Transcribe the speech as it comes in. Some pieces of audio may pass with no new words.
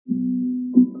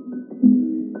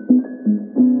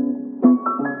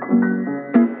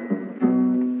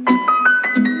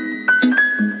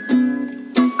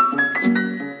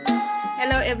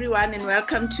everyone, and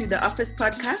welcome to the Office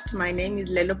Podcast. My name is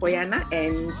Lelo Boyana,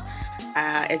 and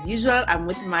as usual, I'm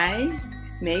with my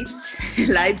mates,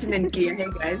 Lighten and Kia. Hey,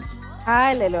 guys.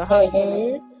 Hi, Lelo. How are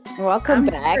you? Welcome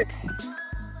back.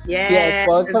 Yes,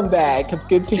 welcome back. It's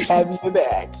good to have you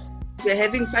back. You're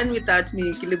having fun without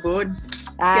me, Kilibon.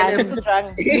 This is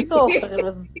wrong. You saw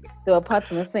there were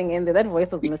parts missing in there. That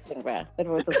voice was missing, bro. That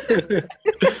voice was missing.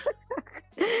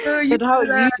 But how are you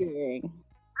doing?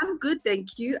 I'm good,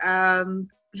 thank you.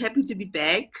 Happy to be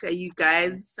back. Are you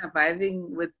guys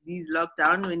surviving with these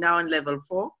lockdown? We're now on level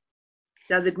 4.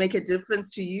 Does it make a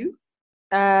difference to you?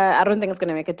 I don't think it's going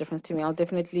to make a difference to me. I'll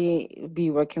definitely be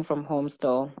working from home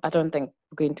still. I don't think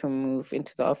I'm going to move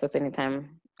into the office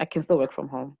anytime. I can still work from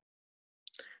home.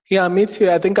 Yeah, me too.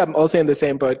 I think I'm also in the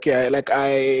same boat. Yeah,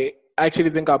 I actually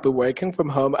think I'll be working from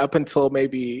home up until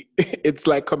maybe it's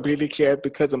completely clear,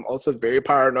 because I'm also very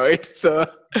paranoid. So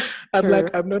I'm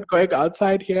I'm not going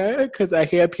outside here because I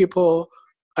hear people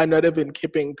are not even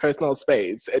keeping personal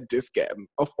space at this game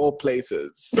of all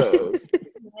places. So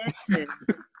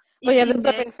oh yeah,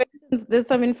 there's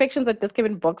some infections at this camp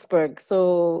in Boksburg.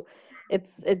 So it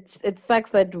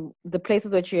sucks that the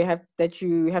places that you have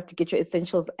to get your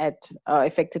essentials at are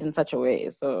affected in such a way.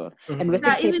 So and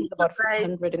Western Cape is about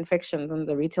 400 infections in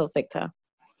the retail sector.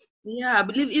 Yeah, I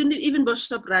believe even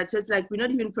Boshop, right? So it's we're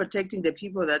not even protecting the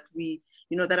people that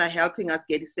that are helping us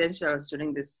get essentials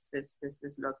during this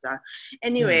lockdown.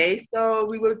 Anyway, so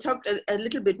we will talk a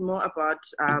little bit more about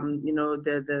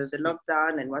the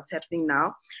lockdown and what's happening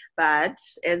now. But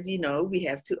as you know, we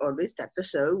have to always start the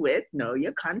show with Know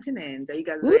Your Continent. Are you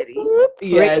guys ready?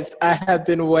 Yes, I have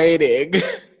been waiting.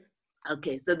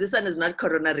 Okay, so this one is not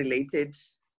corona related.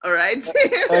 All right.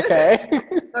 Okay.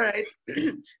 All right.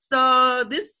 So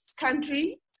this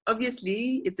country,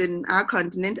 obviously, it's in our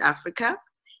continent, Africa.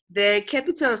 The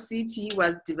capital city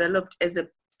was developed as a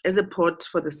port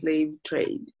for the slave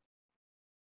trade.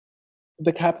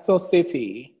 The capital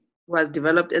city was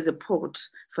developed as a port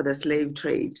for the slave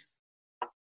trade.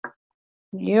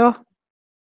 Yeah.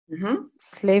 Mm-hmm.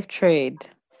 Slave trade.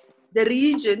 The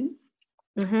region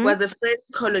was a French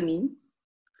colony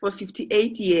for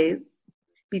 58 years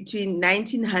between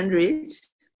 1900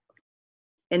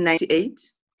 and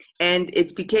 98, and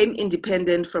it became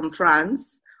independent from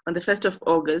France on the 1st of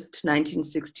August,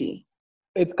 1960.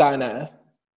 It's Ghana.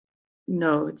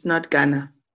 No, it's not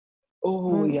Ghana.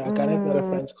 Oh, yeah, Ghana is not a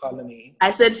French colony.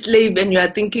 I said slave and you are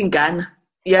thinking Ghana.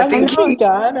 You are thinking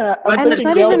Ghana. And it's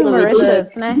not even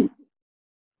Mauritius, no?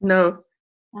 No.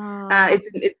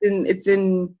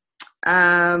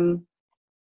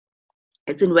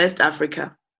 It's in West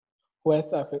Africa.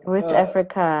 West Africa. West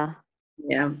Africa.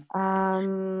 Yeah.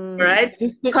 Right?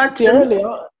 Sierra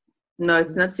Leone? No,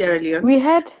 it's not Sierra Leone. We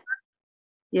had...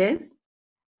 Yes?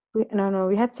 We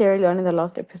had Sierra Leone in the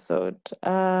last episode.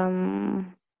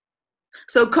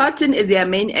 So cotton is their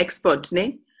main export,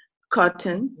 ne?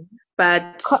 Cotton.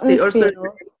 But cotton they also...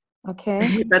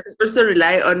 Okay. But they also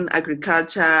rely on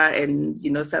agriculture and,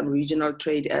 some regional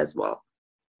trade as well.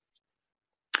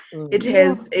 It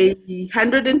has a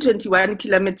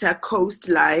 121-kilometer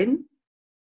coastline.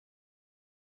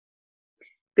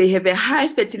 They have a high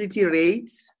fertility rate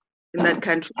in that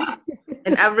country,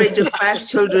 an average of 5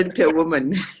 children per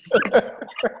woman.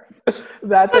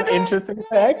 That's an interesting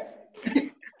fact.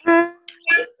 The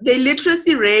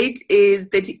literacy rate is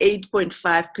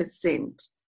 38.5%.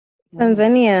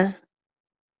 Tanzania.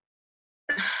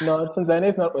 No, Tanzania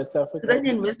is not West Africa. Tanzania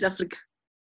in West Africa.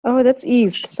 Oh, that's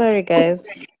East. Sorry, guys.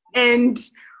 And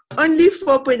only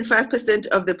 4.5%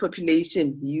 of the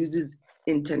population uses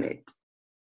internet.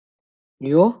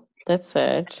 Yo, that's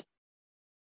sad.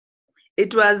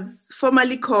 It was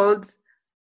formerly called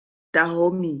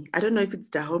Dahomey. I don't know if it's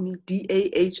Dahomey.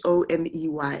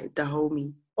 Dahomey.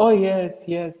 Dahomey. Oh, yes.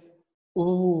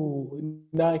 Oh,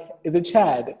 no. Is it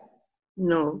Chad?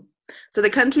 No. So the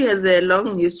country has a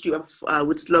long history of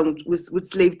with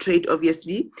slave trade,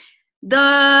 obviously.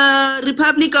 The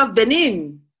Republic of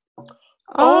Benin.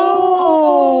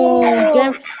 Oh,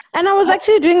 damn. And I was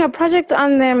actually doing a project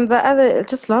on them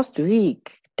just last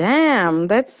week. Damn,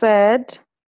 that's sad.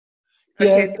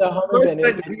 Yes,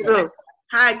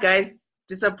 Hi, guys.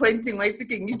 Disappointing. Why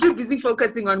thinking you're too busy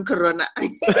focusing on Corona?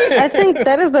 I think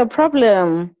that is the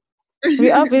problem.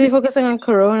 We are busy focusing on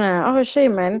Corona. Oh,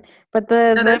 shame, man. But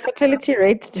the fertility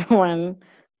rate one.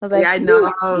 I was like, yeah, I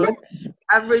know.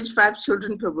 Average 5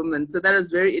 children per woman. So that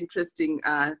was very interesting.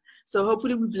 So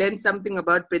hopefully we've learned something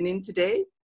about Benin today.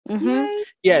 Mm-hmm.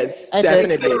 Yes,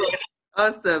 definitely.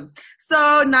 Awesome.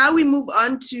 So now we move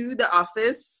on to the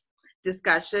office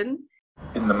discussion.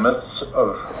 In the midst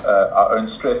of our own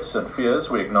stress and fears,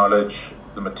 we acknowledge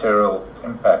the material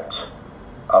impact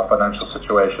our financial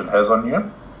situation has on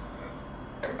you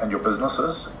and your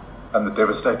businesses, and the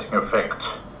devastating effect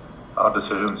our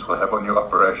decisions will have on your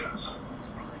operations.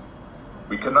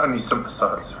 We can only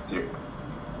sympathize with you.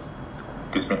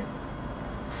 Excuse me.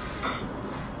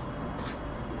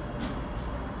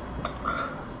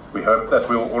 We hope that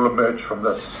we will all emerge from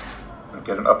this and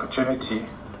get an opportunity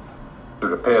to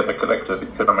repair the collective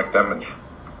economic damage.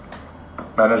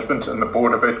 Management and the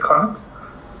board of EdCon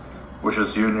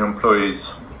wishes you and your employees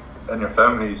and your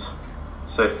families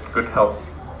safe, good health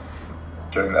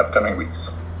during the upcoming weeks.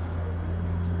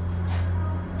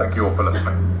 Thank you all for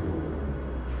listening.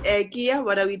 Kia,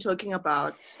 what are we talking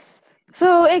about?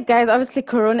 So, hey guys, obviously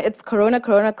it's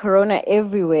corona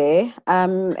everywhere.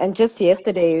 And just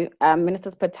yesterday,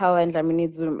 Ministers Patel and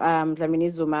Dlamini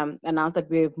Zuma announced that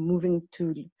we're moving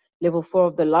to level 4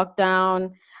 of the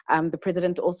lockdown. The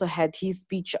president also had his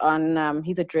speech on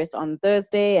his address on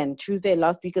Thursday and Tuesday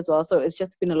last week as well. So it's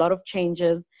just been a lot of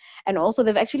changes. And also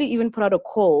they've actually even put out a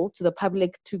call to the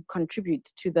public to contribute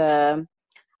to the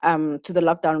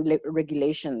lockdown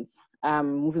regulations.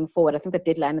 Moving forward, I think the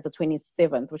deadline is the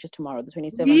 27th, which is tomorrow, the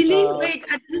 27th. Really? Wait,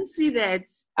 I didn't see that.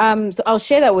 So I'll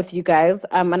share that with you guys.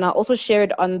 And I'll also share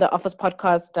it on the Office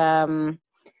Podcast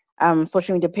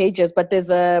social media pages. But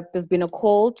there's been a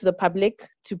call to the public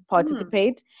to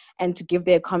participate and to give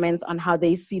their comments on how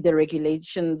they see the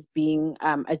regulations being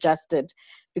adjusted.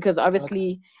 Because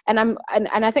obviously, and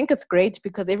I think it's great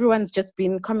because everyone's just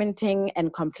been commenting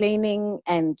and complaining,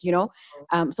 and so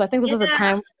I think this is a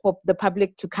time for the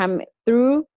public to come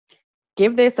through,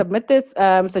 submit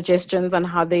their suggestions on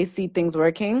how they see things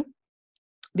working.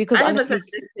 Because I have honestly, a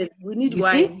suggestion. We need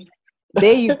wine.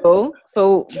 There you go.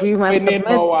 So we must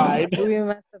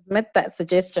submit that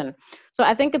suggestion. So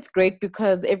I think it's great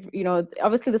because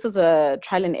obviously this is a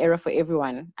trial and error for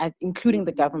everyone, including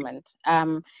the government.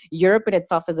 Europe in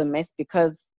itself is a mess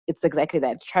because it's exactly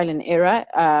that, trial and error.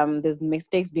 There's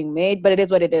mistakes being made, but it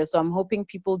is what it is. So I'm hoping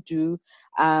people do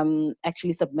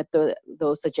actually submit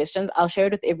those suggestions. I'll share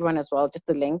it with everyone as well, just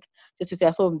the link, just to say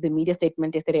I saw the media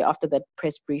statement yesterday after that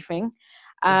press briefing.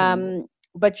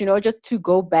 But just to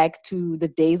go back to the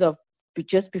days of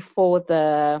just before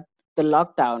the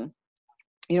lockdown,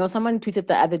 someone tweeted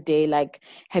the other day, like,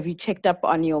 have you checked up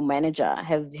on your manager?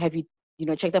 Have you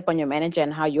checked up on your manager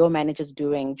and how your manager's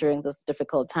doing during this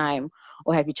difficult time?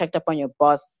 Or have you checked up on your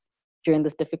boss during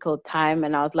this difficult time?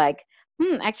 And I was like,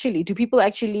 actually, do people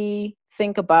actually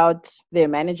think about their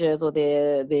managers or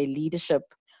their leadership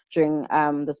during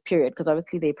this period? Because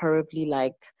obviously they probably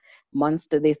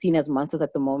they're seen as monsters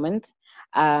at the moment.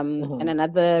 And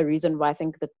another reason why I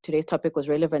think that today's topic was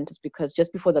relevant is because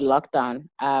just before the lockdown,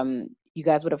 you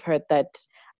guys would have heard that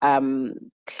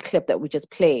clip that we just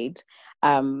played.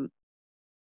 Why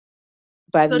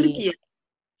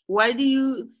do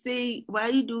you say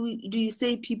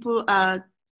people are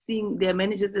seeing their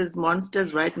managers as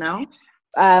monsters right now?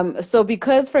 So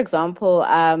because, for example,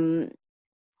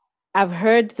 I've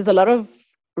heard there's a lot of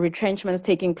retrenchments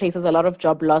taking place, there's a lot of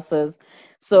job losses.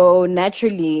 So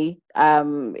naturally,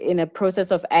 in a process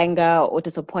of anger or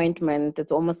disappointment,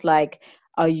 it's almost like,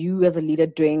 are you as a leader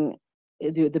doing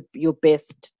your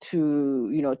best to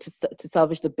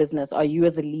salvage the business? Are you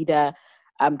as a leader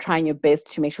trying your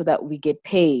best to make sure that we get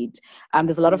paid?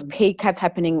 There's a lot of pay cuts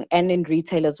happening, and in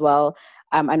retail as well.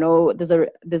 I know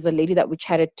there's a lady that we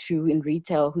chatted to in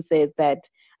retail who says that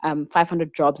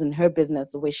 500 jobs in her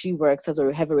business where she works have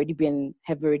already been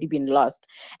lost.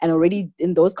 And already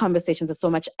in those conversations, there's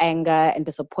so much anger and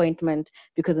disappointment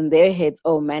because in their heads,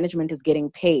 management is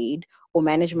getting paid, or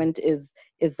management is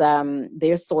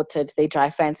they're sorted, they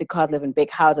drive fancy cars, live in big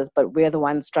houses, but we're the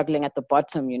ones struggling at the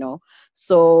bottom,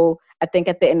 So I think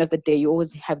at the end of the day, you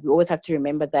always have to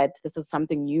remember that this is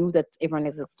something new that everyone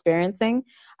is experiencing,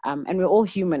 and we're all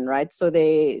human, right? So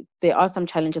there are some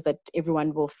challenges that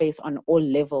everyone will face on all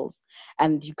levels.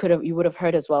 And you would have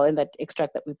heard as well in that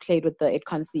extract that we played with the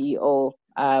EdCon CEO,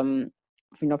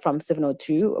 from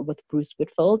 702 with Bruce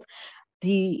Whitfield.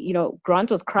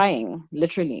 Grant was crying,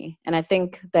 literally. And I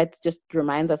think that just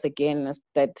reminds us again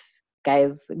that,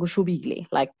 guys, gushubile,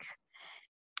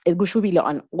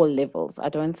 on all levels. I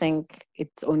don't think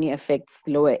it only affects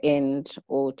lower end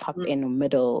or top end or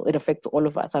middle. It affects all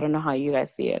of us. I don't know how you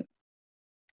guys see it.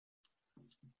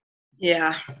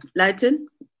 Yeah. Lighten?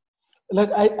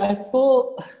 I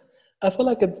feel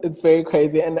like it's very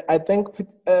crazy. And I think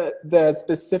the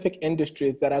specific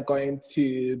industries that are going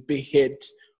to be hit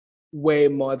way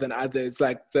more than others,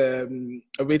 like the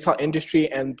retail industry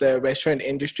and the restaurant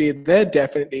industry, they're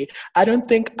definitely, I don't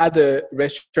think other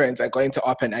restaurants are going to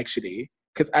open actually.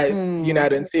 because I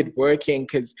don't see it working,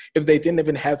 because if they didn't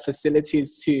even have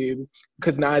facilities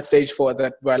because now at stage 4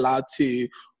 that they're allowed to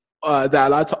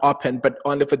open, but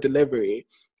only for delivery.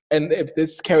 And if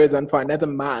this carries on for another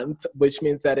month, which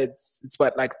means that it's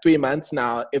what, like 3 months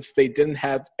now, if they didn't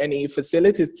have any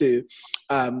facilities to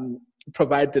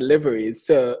provide deliveries.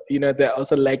 So, they're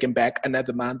also lagging back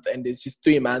another month, and it's just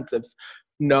 3 months of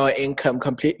no income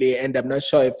completely. And I'm not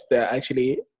sure if they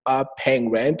actually are paying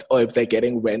rent or if they're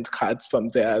getting rent cuts from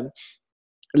their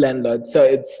landlords. So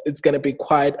it's going to be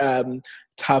quite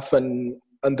tough on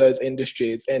those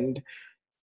industries. And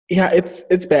yeah,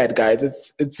 it's bad,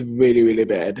 guys. It's really, really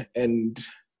bad. And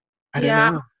I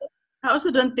don't know. I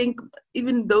also don't think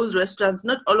even those restaurants,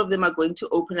 not all of them are going to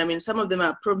open. I mean, some of them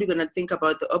are probably going to think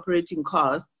about the operating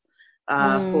costs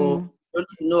for, don't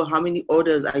you know how many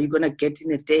orders are you going to get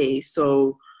in a day?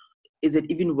 So is it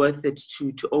even worth it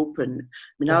to open?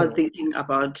 I mean, I was thinking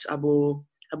about Abu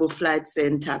Flight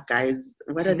Center, guys.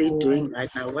 What are they doing right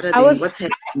now? What's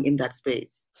happening in that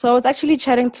space? So I was actually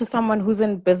chatting to someone who's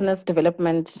in business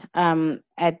development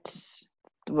at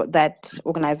that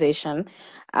organization.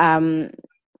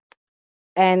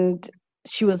 And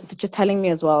she was just telling me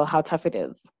as well how tough it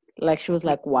is. Like, she was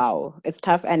like, wow, it's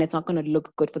tough, and it's not going to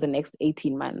look good for the next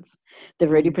 18 months. They've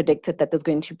already predicted that it's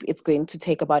going to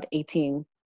take about 18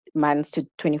 months to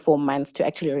 24 months to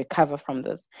actually recover from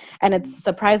this. And it's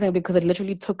surprising because it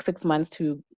literally took 6 months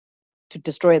to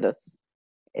destroy this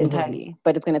entirely,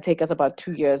 but it's going to take us about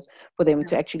 2 years for them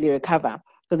to actually recover.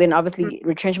 Because then obviously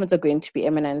retrenchments are going to be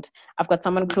imminent. I've got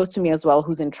someone close to me as well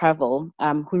who's in travel,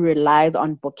 who relies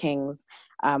on bookings,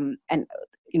 and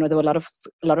there were a lot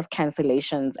of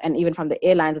cancellations, and even from the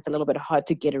airlines, it's a little bit hard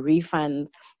to get a refund.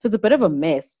 So it's a bit of a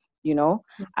mess,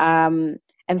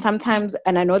 and sometimes,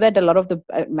 and I know that a lot of the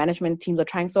management teams are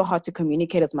trying so hard to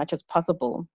communicate as much as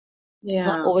possible. It's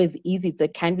not always easy.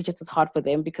 It can be just as hard for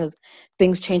them because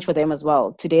things change for them as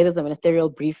well. Today there's a ministerial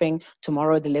briefing.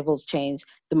 Tomorrow the levels change.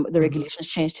 The regulations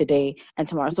change today and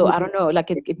tomorrow. So I don't know.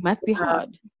 Like it must be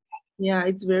hard. Yeah,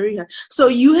 it's very hard. So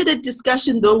you had a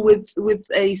discussion though with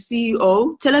a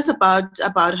CEO. Tell us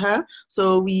about her.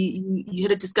 So you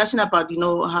had a discussion about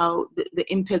how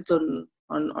the impact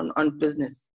on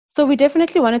business. So we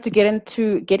definitely wanted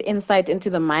to get insight into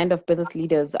the mind of business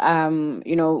leaders,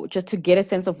 just to get a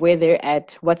sense of where they're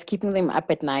at, what's keeping them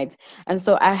up at night. And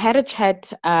so I had a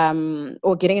chat,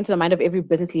 or getting into the mind of every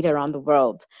business leader around the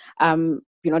world.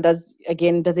 Does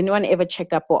anyone ever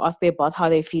check up or ask their boss how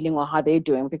they're feeling or how they're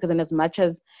doing? Because in as much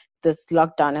as this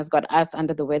lockdown has got us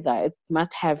under the weather, it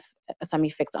must have some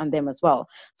effects on them as well.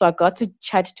 So I got to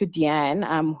chat to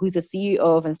Deanne, who's the CEO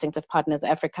of Instinctive Partners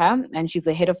Africa, and she's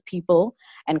the head of people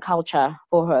and culture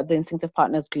for the Instinctive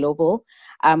Partners Global.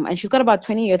 And she's got about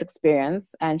 20 years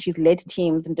experience, and she's led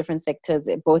teams in different sectors,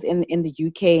 both in the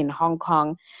UK and Hong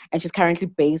Kong, and she's currently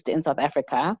based in South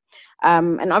Africa.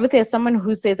 And obviously, as someone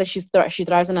who says that she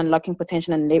thrives on unlocking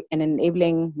potential and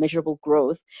enabling measurable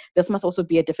growth, this must also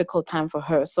be a difficult time for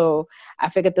her. So I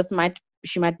figured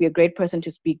she might be a great person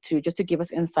to speak to, just to give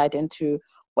us insight into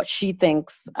what she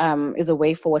thinks is a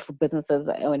way forward for businesses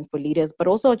and for leaders, but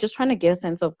also just trying to get a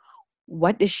sense of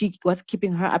what's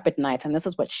keeping her up at night. And this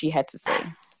is what she had to say.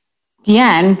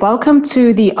 Deanne, welcome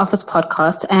to the Office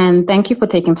Podcast, and thank you for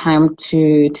taking time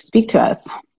to speak to us.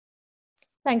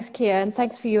 Thanks, Kia, and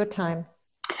thanks for your time.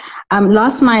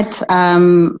 Last night,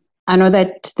 I know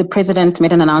that the president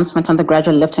made an announcement on the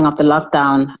gradual lifting of the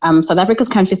lockdown. South Africa is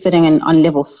currently sitting on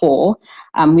level 4.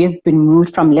 We have been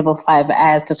moved from level 5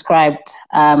 as described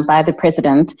by the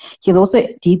president. He's also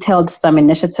detailed some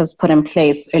initiatives put in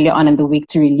place earlier on in the week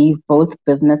to relieve both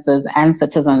businesses and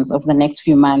citizens over the next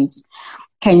few months.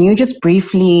 Can you just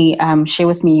briefly share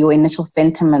with me your initial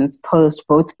sentiments post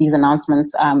both these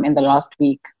announcements in the last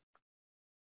week?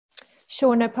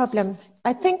 Sure, no problem.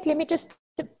 I think, let me just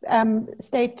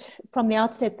state from the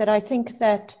outset that I think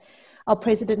that our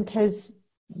president has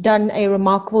done a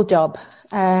remarkable job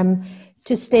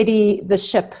to steady the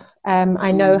ship.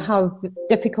 I know how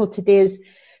difficult it is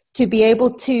to be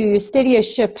able to steady a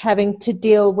ship having to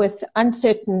deal with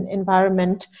uncertain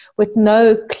environment with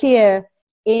no clear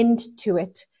end to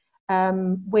it,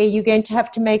 where you're going to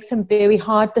have to make some very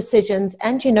hard decisions,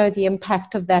 and the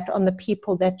impact of that on the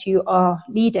people that you are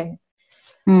leading.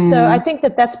 So I think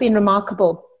that that's been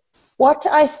remarkable. What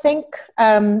I think,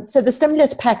 so the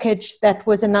stimulus package that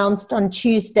was announced on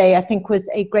Tuesday, I think was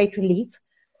a great relief.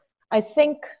 I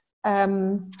think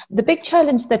the big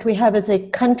challenge that we have as a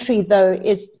country, though,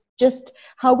 is just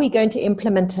how we're going to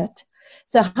implement it.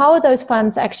 So how are those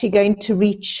funds actually going to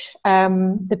reach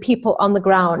the people on the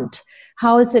ground?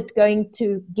 How is it going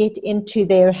to get into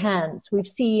their hands? We've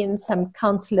seen some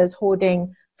councillors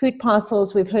hoarding food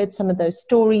parcels. We've heard some of those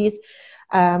stories.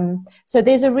 So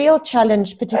there's a real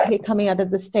challenge, particularly coming out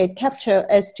of the state capture,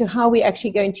 as to how we're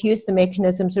actually going to use the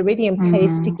mechanisms already in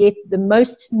place to get the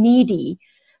most needy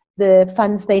the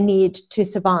funds they need to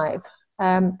survive.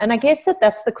 And I guess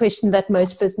that's the question that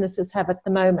most businesses have at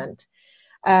the moment.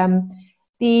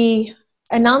 The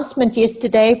announcement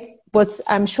yesterday was,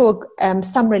 I'm sure,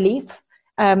 some relief.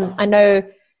 I know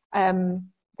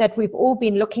that we've all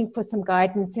been looking for some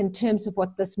guidance in terms of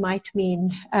what this might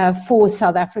mean for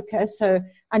South Africa. So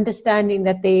understanding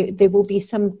that there will be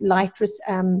some light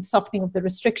softening of the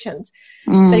restrictions.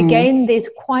 But again, there's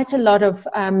quite a lot of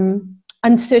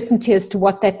uncertainty as to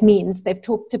what that means. They've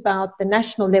talked about the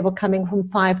national level coming from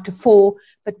 5 to 4,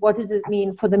 but what does it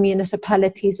mean for the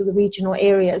municipalities or the regional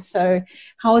areas? So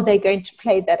how are they going to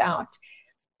play that out?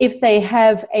 If they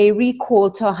have a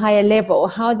recall to a higher level,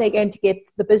 how are they going to get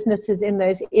the businesses in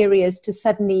those areas to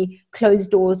suddenly close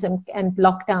doors and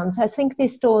lockdowns? I think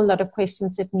there's still a lot of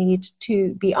questions that need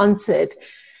to be answered.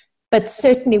 But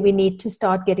certainly we need to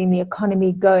start getting the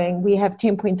economy going. We have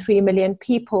 10.3 million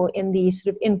people in the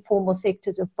sort of informal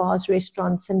sectors of bars,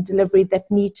 restaurants, and delivery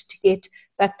that need to get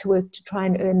back to work to try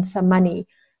and earn some money.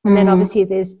 And then obviously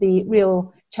there's the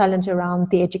real challenge around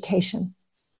the education.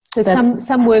 So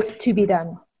some work to be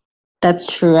done.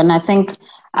 That's true. And I think,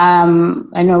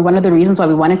 I know one of the reasons why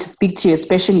we wanted to speak to you,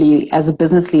 especially as a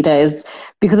business leader, is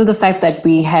because of the fact that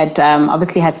we had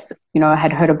obviously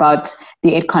had heard about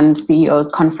the Edcon CEO's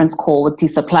conference call with the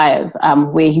suppliers,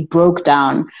 where he broke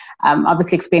down,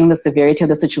 obviously explaining the severity of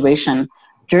the situation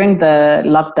during the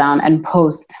lockdown and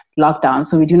post-lockdown.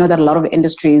 So we do know that a lot of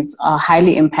industries are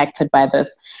highly impacted by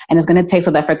this, and it's going to take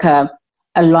South Africa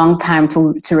a long time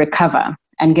to recover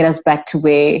and get us back to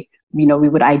where we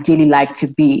would ideally like to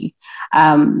be.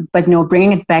 But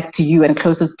bringing it back to you and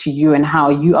closest to you and how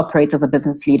you operate as a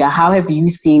business leader, how have you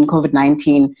seen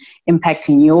COVID-19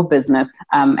 impacting your business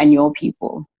and your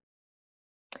people?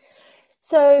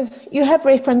 So you have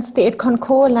referenced the Edcon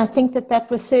call, and I think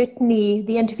that was certainly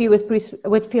the interview with Bruce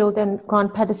Whitfield and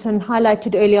Grant Patterson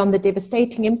highlighted early on the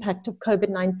devastating impact of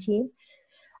COVID-19.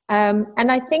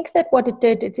 And I think that what it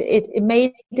did, it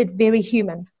made it very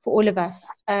human for all of us.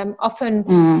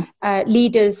 Often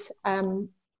leaders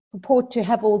purport to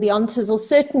have all the answers, or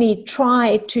certainly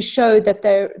try to show that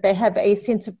they have a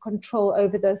sense of control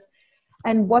over this.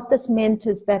 And what this meant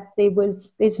is that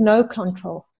there's no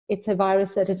control. It's a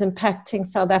virus that is impacting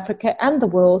South Africa and the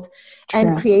world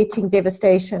and creating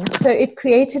devastation. So it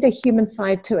created a human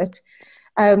side to it.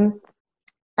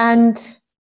 And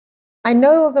I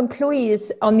know of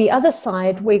employees on the other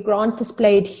side where Grant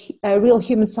displayed a real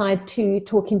human side to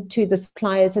talking to the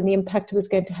suppliers and the impact it was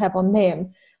going to have on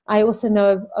them. I also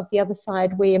know of the other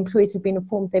side where employees have been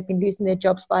informed they've been losing their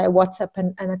jobs via WhatsApp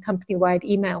and a company-wide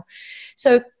email.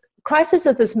 So crisis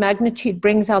of this magnitude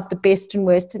brings out the best and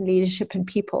worst in leadership and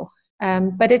people.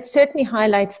 But it certainly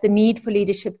highlights the need for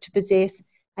leadership to possess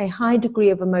a high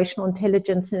degree of emotional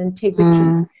intelligence and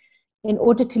integrity in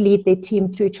order to lead their team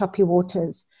through choppy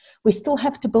waters. We still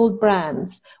have to build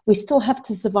brands. We still have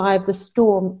to survive the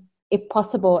storm if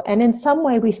possible. And in some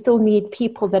way, we still need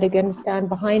people that are going to stand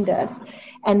behind us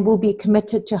and will be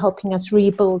committed to helping us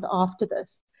rebuild after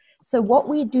this. So what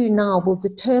we do now will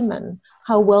determine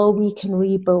how well we can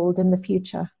rebuild in the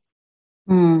future.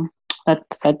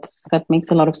 That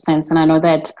makes a lot of sense. And I know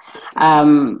that,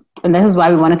 and this is why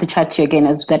we wanted to chat to you again,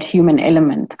 is that human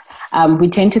element. We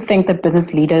tend to think that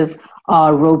business leaders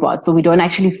are robots, so we don't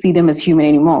actually see them as human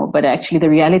anymore. But actually the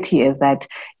reality is that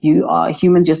you are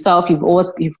humans yourself. You've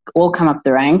all come up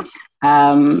the ranks.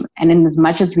 And in as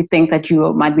much as we think that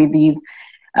you might be these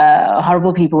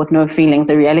horrible people with no feelings,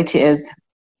 the reality is,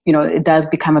 it does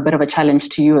become a bit of a challenge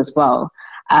to you as well.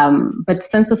 But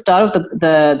since the start of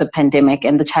the pandemic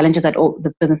and the challenges that all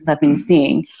the businesses have been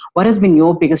seeing, what has been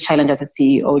your biggest challenge as a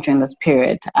CEO during this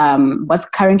period? What's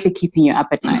currently keeping you up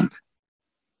at night?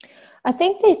 I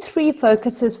think there are three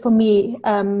focuses for me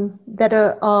that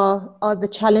are the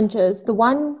challenges. The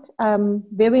one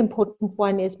very important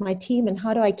one is my team and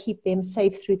how do I keep them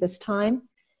safe through this time.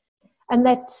 And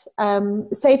that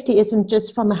safety isn't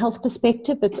just from a health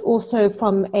perspective, it's also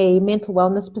from a mental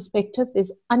wellness perspective.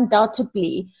 There's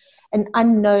undoubtedly an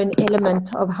unknown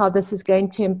element of how this is going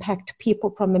to impact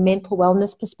people from a mental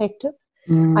wellness perspective.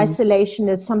 Isolation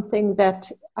is something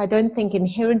that I don't think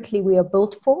inherently we are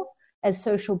built for as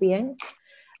social beings.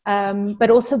 But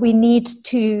also we need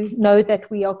to know that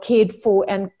we are cared for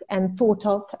and thought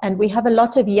of. And we have a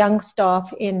lot of young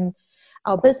staff in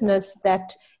our business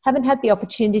that haven't had the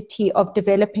opportunity of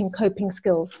developing coping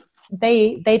skills.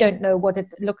 they don't know what it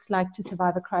looks like to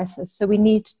survive a crisis. So we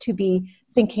need to be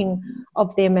thinking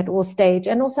of them at all stage,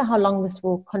 and also how long this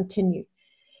will continue.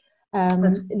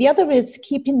 The other is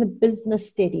keeping the business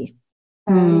steady.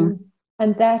 And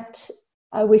that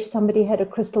I wish somebody had a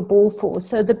crystal ball for.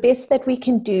 So the best that we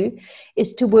can do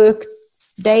is to work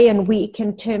day and week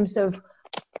in terms of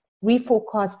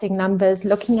reforecasting numbers,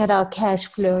 looking at our cash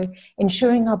flow,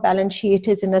 ensuring our balance sheet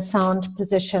is in a sound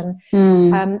position,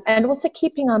 and also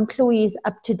keeping our employees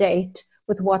up to date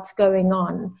with what's going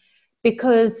on.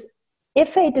 Because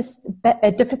if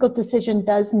a difficult decision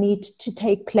does need to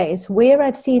take place, where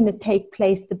I've seen it take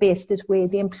place the best is where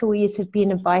the employees have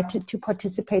been invited to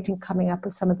participate in coming up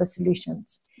with some of the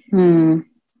solutions.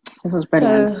 This is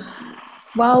brilliant. So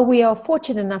while we are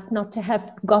fortunate enough not to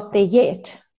have got there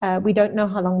yet, we don't know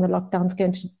how long the lockdown is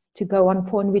going to go on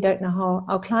for, and we don't know how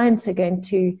our clients are going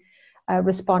to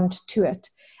respond to it.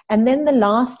 And then the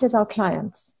last is our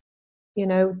clients. You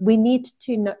know, we need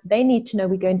to know, they need to know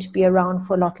we're going to be around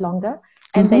for a lot longer,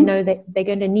 and they know that they're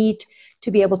going to need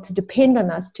to be able to depend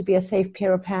on us to be a safe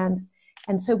pair of hands.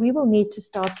 And so we will need to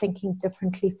start thinking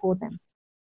differently for them.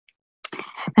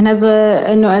 And as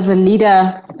a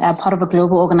leader, part of a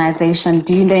global organization,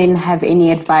 do you then have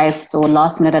any advice or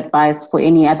last minute advice for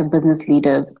any other business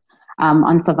leaders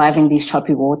on surviving these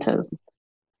choppy waters?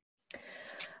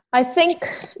 I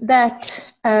think that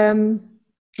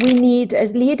we need,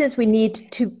 as leaders, we need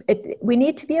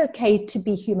to be okay to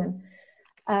be human.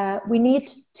 We need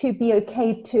to be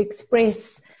okay to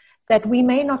express that we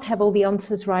may not have all the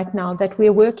answers right now, that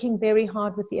we're working very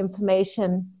hard with the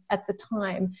information at the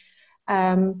time.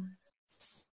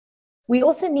 We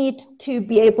also need to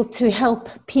be able to help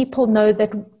people know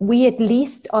that we at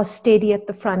least are steady at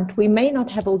the front. We may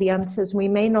not have all the answers, we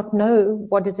may not know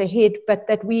what is ahead, but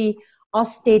that we are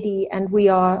steady and we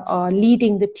are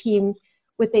leading the team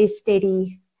with a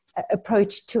steady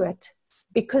approach to it.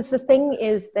 Because the thing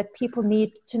is that people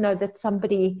need to know that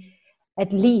somebody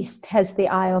at least has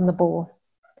their eye on the ball.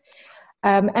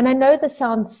 And I know this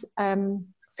sounds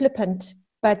flippant,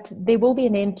 but there will be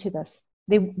an end to this.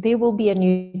 There will be a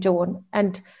new dawn.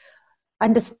 And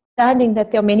understanding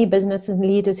that there are many business and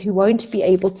leaders who won't be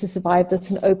able to survive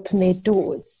this and open their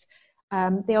doors.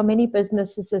 There are many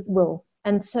businesses that will.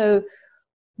 And so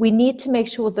we need to make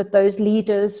sure that those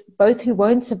leaders, both who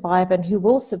won't survive and who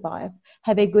will survive,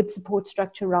 have a good support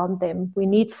structure around them. We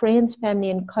need friends, family,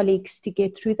 and colleagues to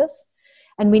get through this.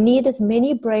 And we need as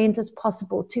many brains as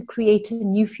possible to create a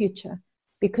new future,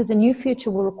 because a new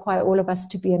future will require all of us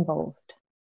to be involved.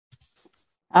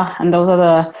 And those are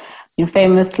the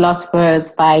famous last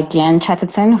words by Deanne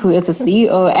Chatterton, who is the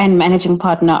CEO and managing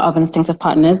partner of Instinctive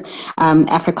Partners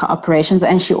Africa operations.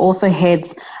 And she also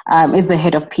is the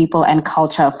head of people and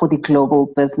culture for the global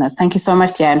business. Thank you so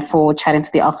much, Deanne, for chatting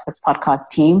to the Office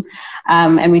Podcast team.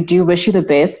 And we do wish you the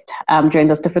best during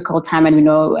this difficult time. And we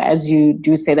know, as you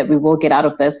do say, that we will get out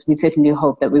of this. We certainly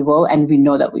hope that we will, and we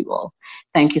know that we will.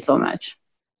 Thank you so much.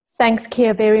 Thanks,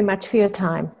 Kia, very much for your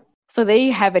time. So there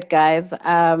you have it, guys.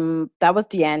 That was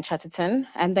Deanne Chatterton,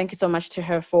 and thank you so much to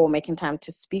her for making time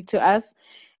to speak to us.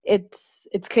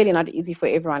 It's clearly not easy for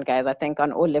everyone, guys. I think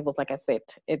on all levels, like I said,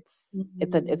 it's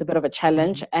a bit of a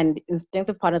challenge, and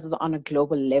Instinctive Partners is on a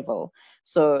global level.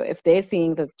 So if they're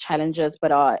seeing the challenges,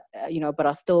 but are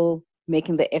still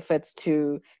making the efforts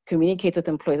to communicate with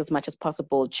employees as much as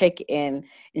possible, check in,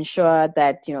 ensure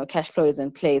that cash flow is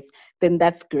in place, then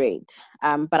that's great.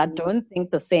 But I don't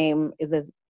think the same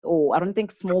I don't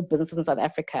think small businesses in South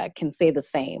Africa can say the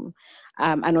same.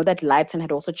 I know that Lighton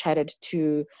had also chatted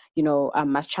to,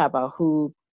 Maschaba,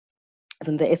 who is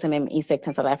in the SMME sector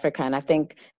in South Africa. And I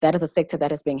think that is a sector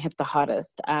that is being hit the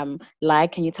hardest. Lai,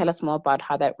 can you tell us more about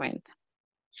how that went?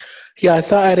 Yeah,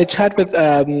 so I had a chat with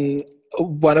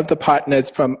one of the partners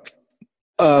from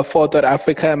For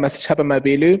Africa, Maschaba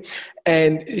Mabilu,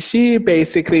 and she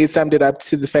basically summed it up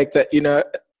to the fact that,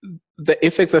 the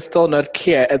effects are still not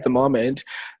clear at the moment,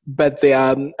 but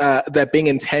they're being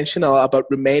intentional about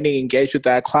remaining engaged with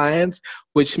their clients,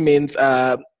 which means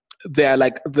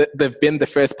they've been the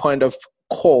first point of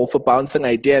call for bouncing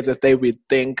ideas as they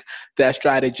rethink their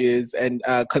strategies and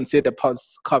consider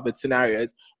post-COVID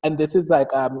scenarios. And this is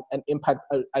an impact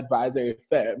advisory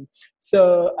firm.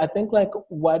 So I think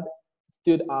what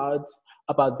stood out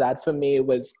about that for me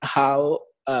was how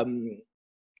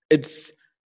it's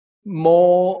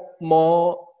more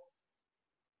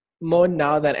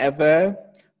now than ever.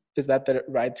 Is that the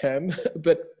right term?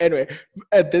 But anyway,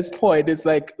 at this point, it's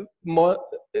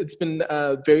it's been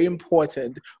very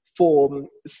important for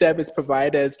service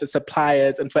providers, for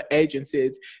suppliers, and for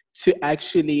agencies to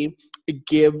actually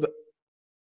give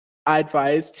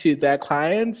advice to their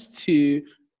clients to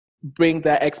bring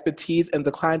their expertise, and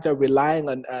the clients are relying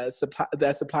on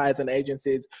their suppliers and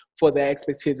agencies for their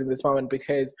expertise in this moment,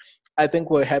 because I think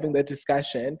we're having the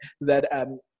discussion that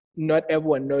not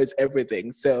everyone knows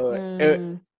everything.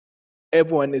 So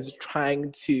everyone is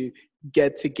trying to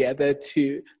get together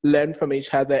to learn from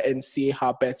each other and see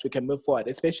how best we can move forward,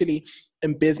 especially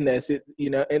in business,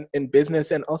 in business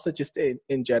and also just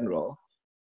in general.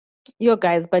 Yo,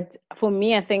 guys, but for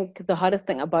me, I think the hardest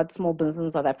thing about small business in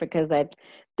South Africa is that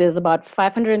there's about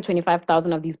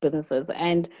 525,000 of these businesses.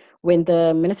 And when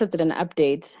the ministers did an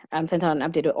update, sent out an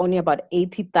update, only about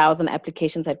 80,000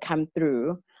 applications had come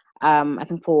through, I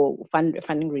think, for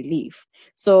funding relief.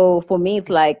 So for me, it's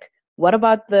like, what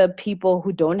about the people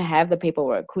who don't have the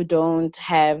paperwork, who don't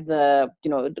have the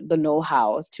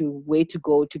know-how to where to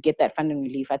go to get that funding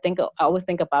relief? I always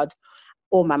think about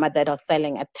mama that are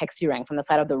selling at taxi ranks on the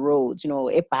side of the roads,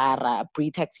 Epara,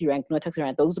 pre-taxi rank, no taxi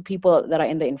rank. Those are people that are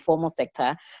in the informal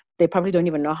sector. They probably don't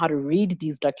even know how to read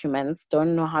these documents,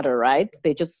 don't know how to write.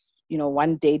 They just,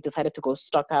 one day decided to go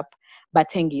stock up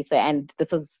Batengisa. And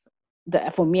this is,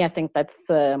 for me, I think that's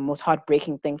the most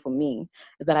heartbreaking thing for me,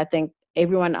 is that I think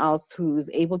everyone else who's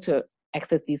able to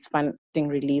access these funding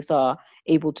reliefs are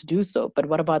able to do so. But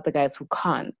what about the guys who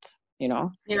can't?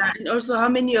 Yeah, and also how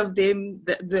many of them,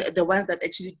 the ones that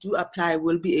actually do apply,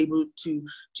 will be able to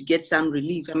get some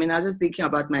relief? I mean, I was just thinking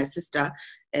about my sister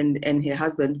and her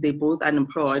husband. They're both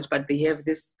unemployed, but they have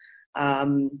this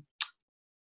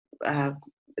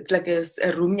it's like a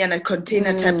room and a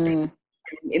container type thing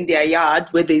in their yard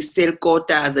where they sell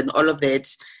quotas and all of that.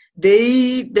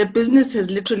 Their business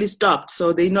has literally stopped,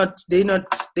 so they're not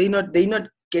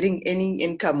getting any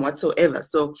income whatsoever.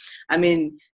 So I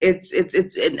mean, it's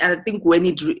and I think when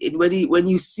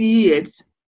you see it,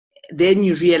 then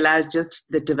you realize just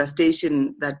the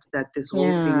devastation that this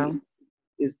whole thing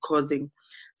is causing.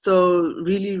 So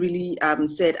really, really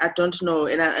sad. I don't know,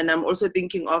 and I'm also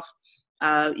thinking of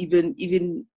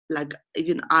even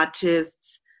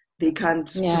artists. They can't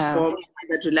perform,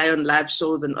 that rely on live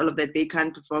shows and all of that. They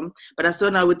can't perform. But I saw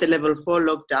now with the level 4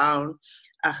 lockdown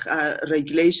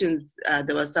regulations,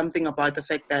 there was something about the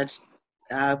fact that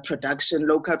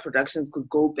local productions could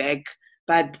go back.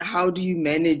 But how do you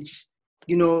manage,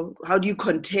 how do you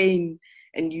contain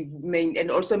and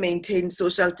also maintain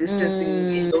social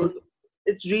distancing in those?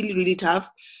 It's really, really tough.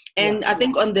 And I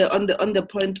think on the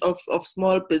point of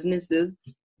small businesses,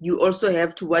 you also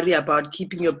have to worry about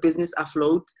keeping your business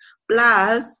afloat.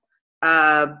 Plus,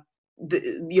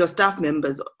 your staff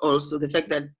members also, the fact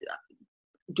that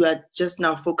you are just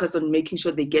now focused on making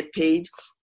sure they get paid,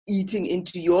 eating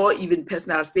into your even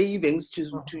personal savings to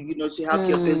help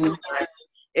your business.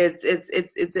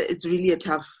 It's really a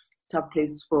tough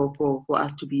place for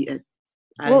us to be in.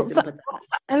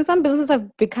 And some businesses have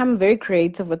become very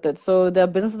creative with it. So there are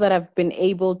businesses that have been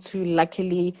able to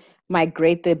luckily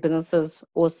migrate their businesses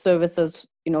or services,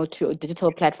 to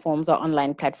digital platforms or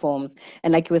online platforms.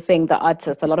 And like you were saying, the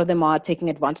artists, a lot of them are taking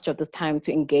advantage of this time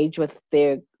to engage with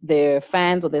their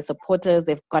fans or their supporters.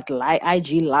 They've got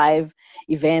IG live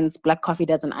events. Black Coffee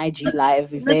does an IG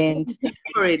live event.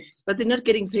 For it, but they're not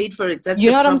getting paid for it. That's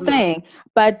you know what I'm saying?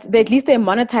 But at least they're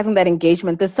monetizing that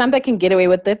engagement. There's some that can get away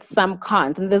with it, some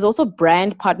can't. And there's also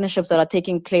brand partnerships that are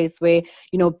taking place where,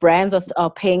 brands are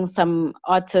paying some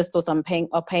artists or paying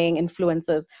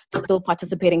influencers to still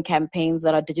participate in campaigns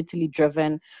that are digitally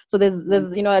driven. So there's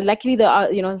luckily there are,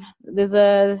 there's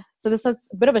a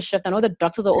bit of a shift. I know the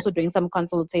doctors are also doing some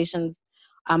consultations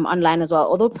online as well.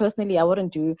 Although personally, I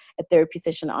wouldn't do a therapy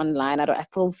session online. I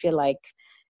still feel like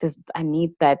I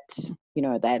need that,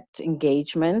 that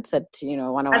engagement, that,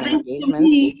 one-on-one engagement. For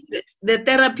me, the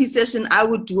therapy session I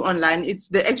would do online, it's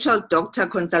the actual doctor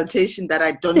consultation that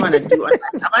I don't want to do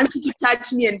online. I want you to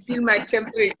touch me and feel my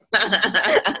temperature.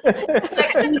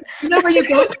 When you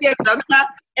go see a doctor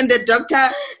and the doctor,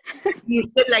 you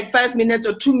spend like 5 minutes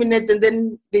or 2 minutes and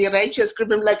then they write your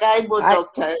script. I'm like, I'm a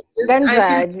doctor.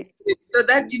 So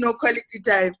that, quality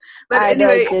time. But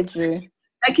anyway,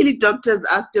 luckily doctors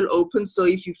are still open. So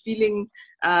if you're feeling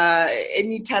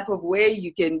any type of way,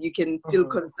 you can still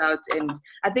consult. And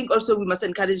I think also we must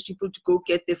encourage people to go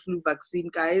get the flu vaccine,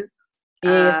 guys.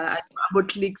 Yes. About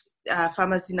clicks,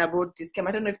 pharmacy, about Discam.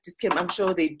 I don't know if Discam, I'm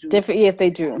sure they do. Yes,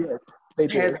 they do. Yes, they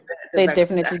do. They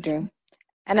definitely do.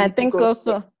 And I think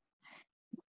also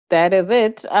that is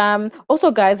it.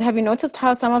 Also, guys, have you noticed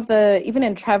how even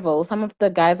in travel, some of the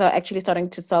guys are actually starting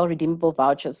to sell redeemable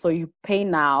vouchers? So you pay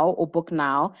now or book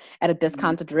now at a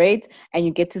discounted rate, and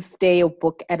you get to stay or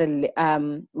book at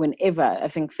whenever. I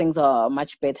think things are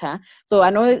much better. So I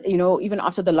know, even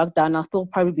after the lockdown, I'll still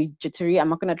probably be jittery. I'm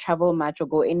not going to travel much or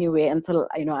go anywhere until,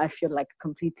 I feel like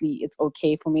completely it's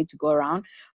okay for me to go around.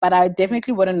 But I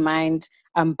definitely wouldn't mind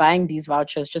buying these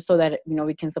vouchers just so that,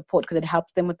 we can support, because it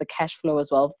helps them with the cash flow as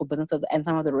well for businesses, and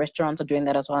some of the restaurants are doing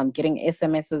that as well. I'm getting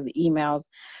SMSs, emails.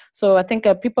 So I think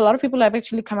a lot of people have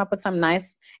actually come up with some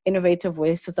nice, innovative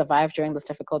ways to survive during this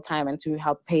difficult time and to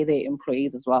help pay their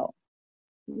employees as well.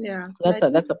 Yeah, so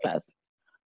that's a plus.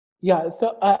 Yeah,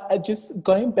 so just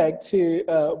going back to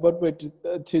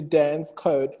to Dan's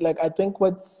code, like I think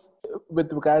what's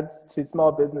with regards to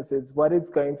small businesses, what is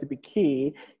going to be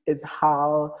key is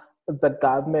how the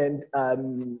government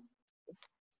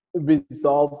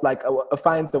resolves, like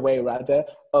finds a way rather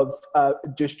of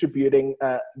distributing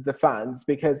the funds,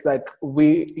 because like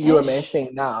you were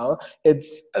mentioning now, there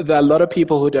are a lot of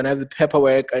people who don't have the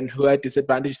paperwork and who are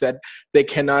disadvantaged, that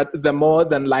they're more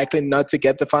than likely not to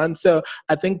get the funds. So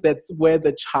I think that's where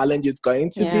the challenge is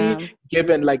going to be,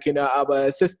 given like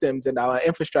our systems and our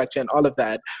infrastructure and all of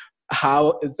that.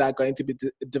 How is that going to be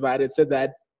divided so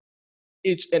that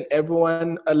each and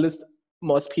everyone, at least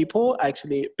most people,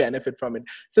 actually benefit from it?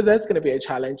 So that's going to be a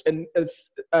challenge. And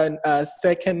a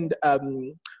second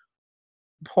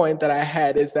point that I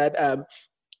had is that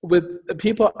with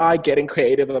people are getting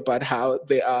creative about how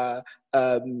they are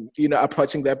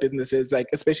approaching their businesses, like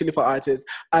especially for artists.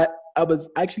 I was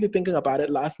actually thinking about it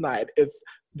last night, if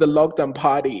the lockdown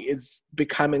party is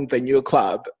becoming the new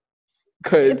club.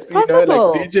 Because like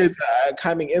DJs are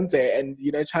coming in there, and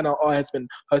Channel O has been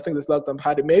hosting this lockdown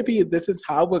party. Maybe this is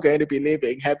how we're going to be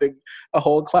living, having a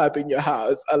whole club in your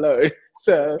house alone.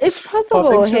 So it's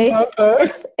possible. Hey,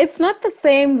 it's not the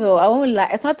same though. I won't lie.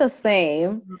 It's not the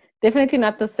same. Definitely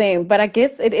not the same. But I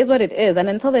guess it is what it is. And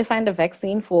until they find a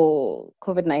vaccine for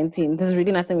COVID-19, there's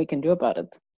really nothing we can do about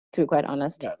it, to be quite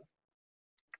honest. Yeah.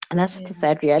 And that's just a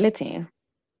sad reality.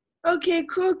 Okay,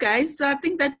 cool, guys. So I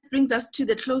think that brings us to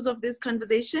the close of this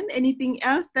conversation. Anything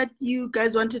else that you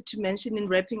guys wanted to mention in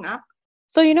wrapping up?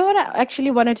 So you know what I actually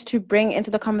wanted to bring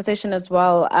into the conversation as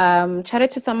well?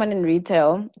 Chatted to someone in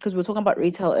retail, because we were talking about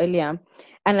retail earlier.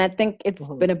 And I think it's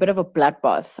been a bit of a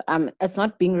bloodbath. It's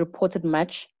not being reported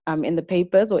much in the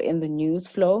papers or in the news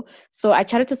flow. So I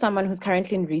chatted to someone who's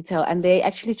currently in retail, and they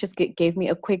actually just gave me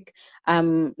a quick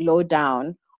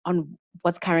lowdown on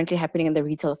what's currently happening in the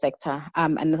retail sector.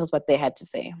 And this is what they had to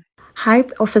say. Hi,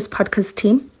 Office Podcast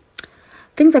team.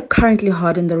 Things are currently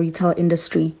hard in the retail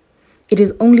industry. It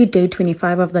is only day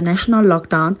 25 of the national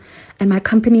lockdown, and my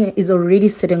company is already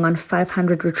sitting on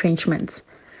 500 retrenchments.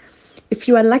 If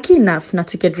you are lucky enough not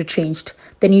to get retrenched,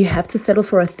 then you have to settle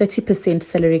for a 30%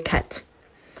 salary cut.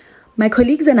 My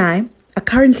colleagues and I are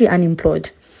currently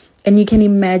unemployed, and you can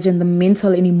imagine the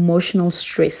mental and emotional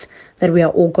stress that we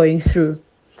are all going through.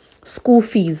 School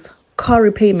fees, car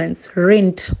repayments,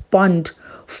 rent, bond,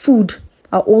 food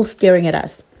are all staring at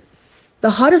us. The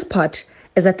hardest part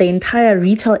is that the entire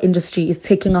retail industry is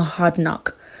taking a hard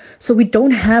knock. So we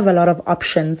don't have a lot of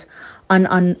options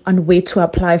on where to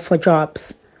apply for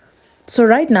jobs. So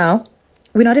right now,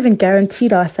 we're not even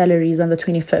guaranteed our salaries on the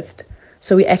 25th.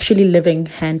 So we're actually living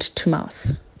hand to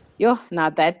mouth. Yo, now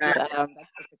that's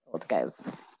difficult, guys.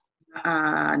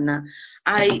 Nah.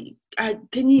 I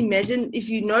can you imagine if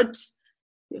you're not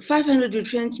 500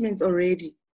 retrenchments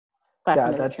already?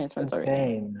 500 retrenchments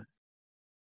already.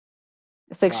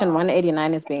 Section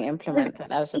 189 is being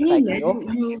implemented. I was just like,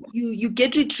 you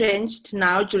get retrenched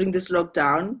now during this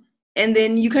lockdown, and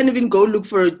then you can't even go look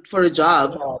for a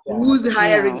job. Who's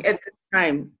hiring at the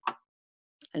time?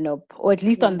 Nope. Or at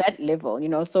least on that level,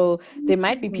 So there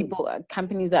might be people,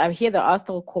 companies that I hear there are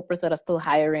still corporates that are still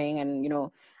hiring, and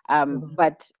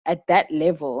but at that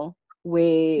level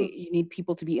where you need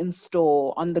people to be in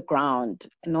store on the ground,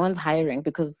 no one's hiring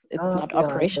because it's not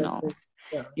operational.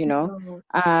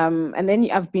 And then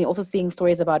I've been also seeing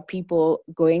stories about people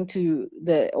going to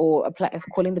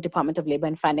calling the Department of Labor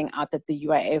and finding out that the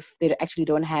UIF, they actually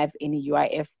don't have any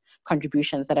UIF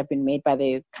contributions that have been made by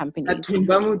their companies.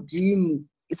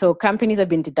 So companies have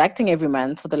been deducting every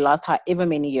month for the last however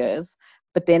many years,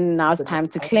 but then now it's time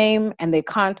to claim, and they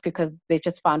can't because they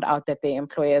just found out that their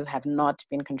employers have not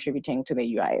been contributing to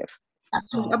the UIF.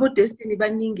 About destiny,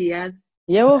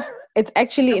 Yo, it's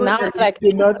actually now it's like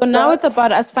so now it's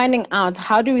about us finding out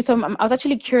how do we. So I was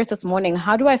actually curious this morning.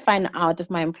 How do I find out if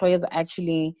my employers are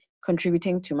actually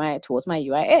contributing towards my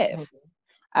UIF?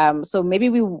 So maybe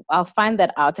I'll find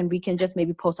that out, and we can just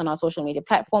maybe post on our social media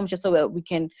platforms just so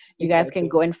that you guys can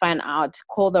go and find out,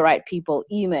 call the right people,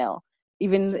 email,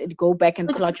 even go back and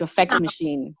pull out your fax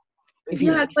machine.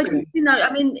 Yeah, but you know,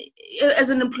 I mean, as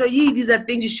an employee, these are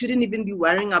things you shouldn't even be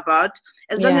worrying about.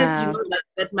 As long as you know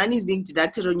that money is being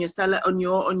deducted on your salary,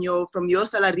 from your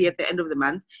salary at the end of the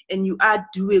month, and you are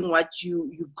doing what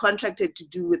you've contracted to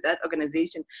do with that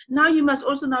organization. Now you must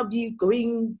also now be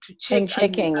going to check,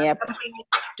 checking,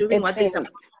 doing what they're supposed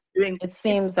to be doing. It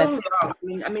seems it's so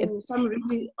wrong. I mean, some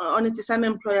really, honestly, some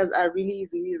employers are really,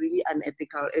 really, really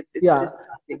unethical. It's just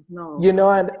no. You know,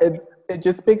 and it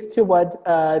just speaks to what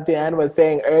Deanne was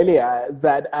saying earlier,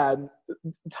 that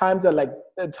times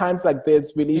like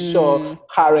this really show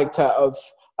character of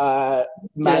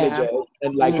managers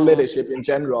and like leadership in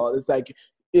general. It's like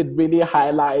it really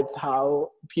highlights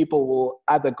how people will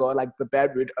either go like the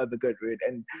bad route or the good route,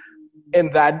 and in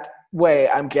that way,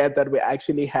 I'm glad that we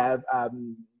actually have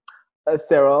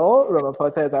Cyril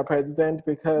Ramaphosa as our president,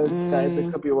 because guys,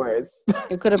 it could be worse.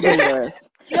 It could have been worse.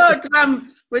 Yo, Trump,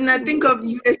 when I think of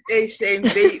USA, shame,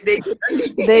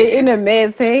 they're in a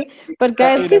mess, hey? But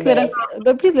guys, please let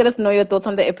us know your thoughts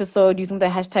on the episode using the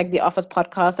hashtag The Office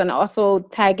Podcast, and also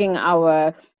tagging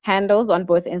our handles on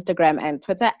both Instagram and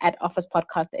Twitter at Office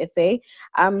Podcast SA.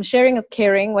 Sharing is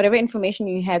caring. Whatever information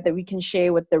you have that we can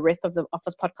share with the rest of the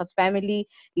Office Podcast family,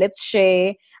 let's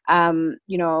share.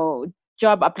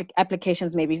 Job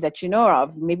applications maybe that you know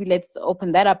of. Maybe let's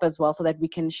open that up as well so that we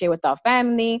can share with our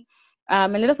family.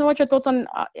 And let us know what your thoughts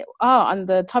are on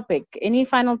the topic. Any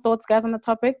final thoughts, guys, on the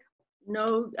topic?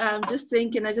 No, just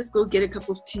saying, can I just go get a cup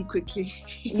of tea quickly?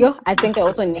 I think I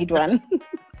also need one.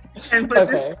 And for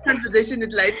this conversation,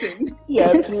 it lightened.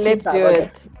 Yeah, let's do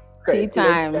it. Tea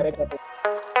time.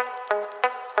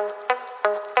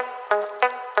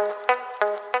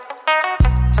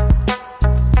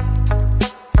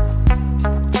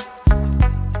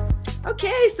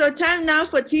 Okay, so time now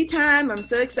for tea time. I'm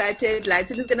so excited.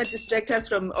 Lighten is going to distract us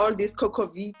from all this Coco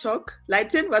V talk.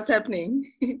 Lighten, what's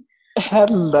happening?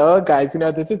 Hello, guys. You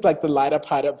know, this is like the lighter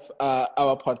part of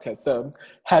our podcast. So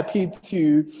happy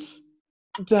to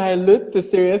dilute the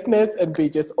seriousness and be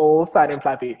just all fun and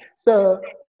fluffy. So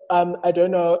I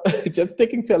don't know, just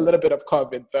sticking to a little bit of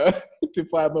COVID though,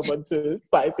 before I move on to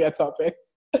spicier topics.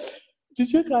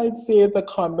 Did you guys see the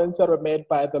comments that were made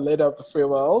by the leader of the free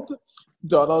world,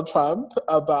 Donald Trump,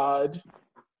 about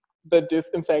the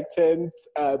disinfectant?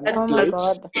 Oh my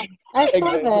God. I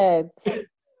saw that.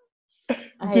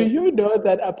 Do you know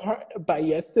that by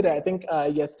yesterday, I think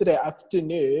yesterday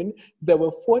afternoon, there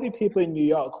were 40 people in New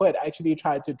York who had actually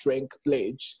tried to drink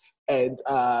bleach and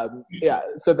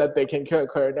so that they can cure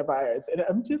coronavirus. And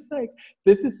I'm just like,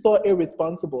 this is so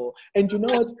irresponsible. And you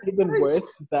know what's even worse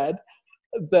is that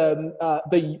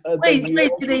wait,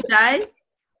 did they die?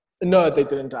 No, they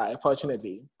didn't die,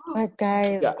 fortunately. But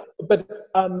guys. Yeah, but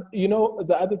you know,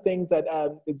 the other thing that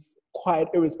is quite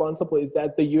irresponsible is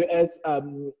that the U.S.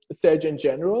 Surgeon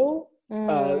General,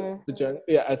 the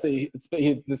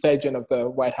surgeon of the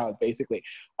White House, basically,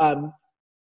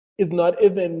 is not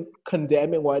even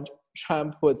condemning what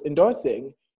Trump was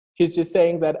endorsing. He's just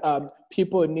saying that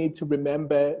people need to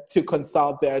remember to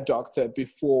consult their doctor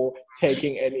before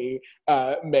taking any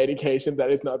medication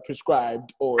that is not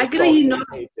prescribed or I agree.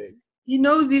 He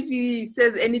knows if he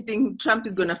says anything, Trump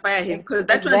is going to fire him, because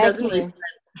that one doesn't.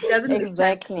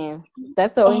 Exactly.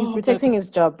 That's the he's protecting his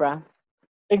job, bruh.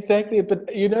 Exactly.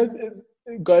 But you know,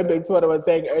 going back to what I was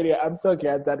saying earlier, I'm so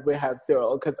glad that we have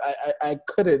Cyril, because I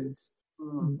couldn't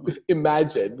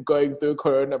imagine going through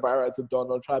coronavirus with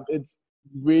Donald Trump. It's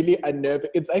really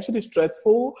unnerving. It's actually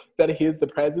stressful that he's the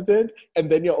president, and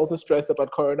then you're also stressed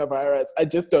about coronavirus. I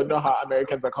just don't know how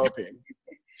Americans are coping.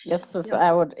 Yes,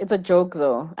 I would. It's a joke,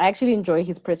 though. I actually enjoy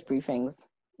his press briefings.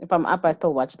 If I'm up, I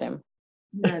still watch them.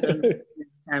 I don't know.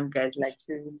 Time, guys, like,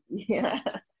 yeah.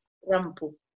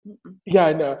 Yeah,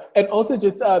 I know. And also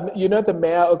just, you know, the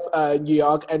mayor of New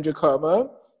York, Andrew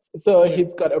Cuomo. So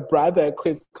he's got a brother,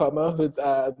 Chris Cuomo, who's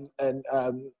a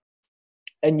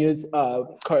news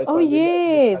correspondent. Oh,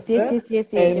 yes. And,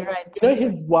 you're right. You know,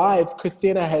 his wife,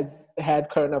 Christina, has had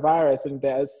coronavirus, and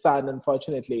their son,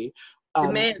 unfortunately. The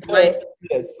mayor's wife?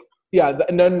 Yes. Yeah,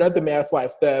 not the mayor's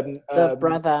wife, the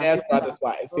brother. Mayor's brother's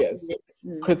wife, yes.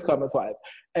 Chris Cuomo's wife.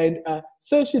 And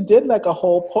so she did like a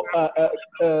whole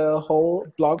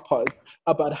blog post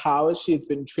about how she's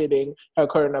been treating her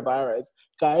coronavirus.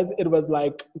 Guys, it was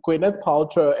like Gwyneth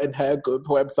Paltrow and her Goop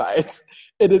website.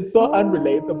 It is so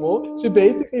unrelatable. She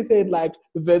basically said like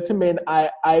vitamin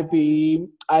IVs,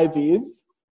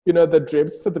 you know, the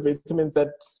drips for the vitamins that,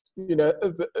 you know,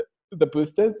 the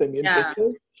boosters, the immune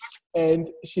boosters. And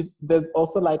there's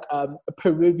also like a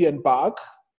Peruvian bark.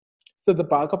 So the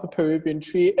bark of a Peruvian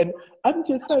tree. And I'm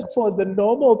just like, for the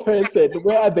normal person,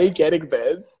 where are they getting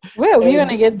this? Where are we going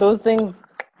to get those things?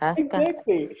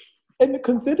 Exactly. And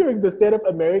considering the state of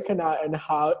America now and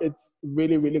how it's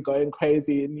really, really going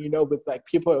crazy, and with like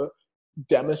people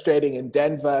demonstrating in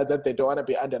Denver that they don't want to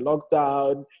be under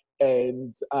lockdown,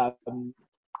 and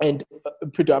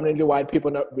predominantly white people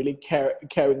not really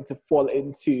caring to fall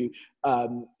into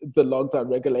the lockdown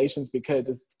regulations because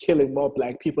it's killing more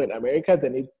Black people in America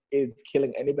than it is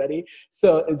killing anybody.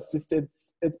 So it's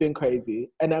been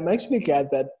crazy, and I'm actually glad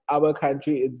that our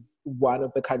country is one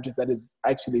of the countries that is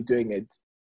actually doing it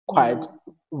quite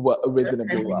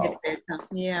reasonably well.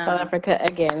 Yeah. South Africa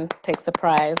again takes the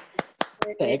prize.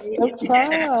 Takes the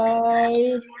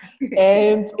prize.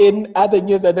 And in other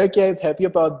news, I know Kia is happy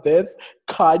about this.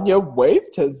 Kanye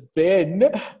West has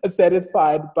been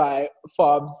satisfied by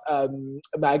Forbes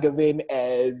magazine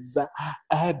as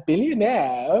a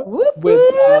billionaire, with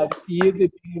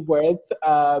Yeezy being worth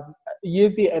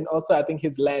Yeezy, and also I think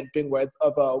his land being worth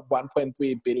over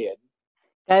 1.3 billion.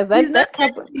 Guys, he's not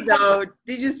happy though.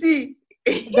 Did you see?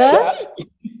 He's not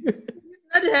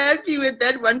happy with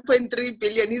that 1.3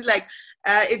 billion. He's like,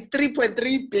 it's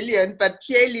 3.3 billion, but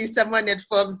clearly someone at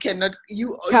Forbes cannot.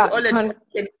 You all can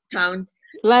count.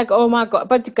 Like, oh my God!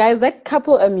 But guys, that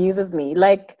couple amuses me.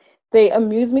 Like, they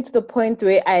amuse me to the point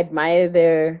where I admire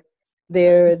their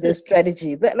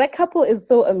strategy. That couple is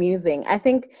so amusing. I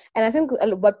think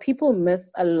what people miss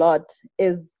a lot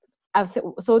is.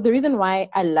 So the reason why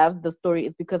I love the story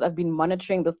is because I've been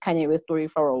monitoring this Kanye West story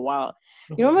for a while.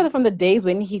 Mm-hmm. You remember from the days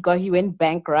when he went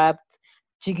bankrupt,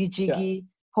 Jiggy,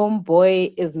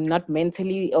 homeboy is not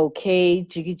mentally okay,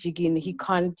 Jiggy, and he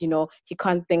can't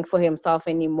think for himself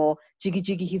anymore.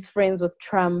 Jiggy, he's friends with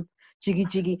Trump.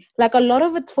 Jiggy. Like, a lot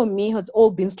of it for me has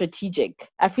all been strategic.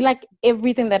 I feel like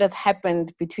everything that has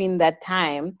happened between that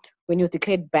time when he was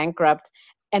declared bankrupt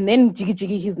and then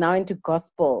Jiggy, he's now into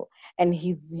gospel. And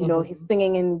he's, he's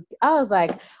singing, and I was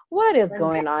like, what is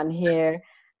going on here?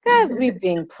 Guys, we're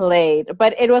being played.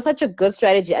 But it was such a good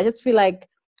strategy. I just feel like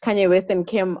Kanye West and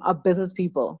Kim are business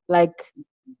people. Like,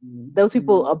 those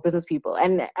people are business people.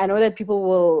 And I know that people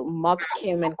will mock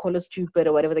Kim and call us stupid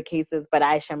or whatever the case is, but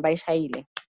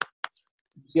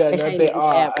yeah, no, they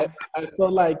are. I feel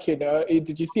like,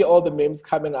 did you see all the memes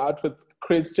coming out with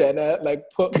Kris Jenner, like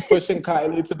pushing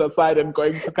Kylie to the side and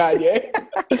going to Kanye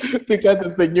because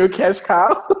it's the new cash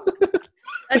cow?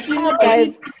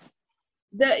 I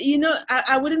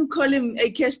wouldn't call him a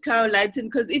cash cow, Lighton,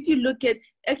 because if you look at,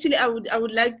 actually, I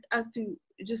would like us to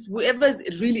just, whoever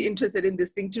is really interested in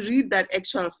this thing, to read that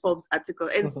actual Forbes article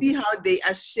and see how they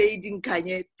are shading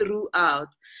Kanye throughout.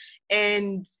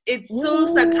 And it's so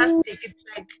sarcastic. It's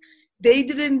like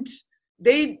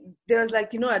they was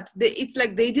like, what? It's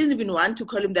like they didn't even want to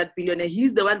call him that billionaire.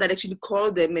 He's the one that actually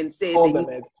called them and said they need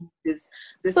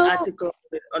this article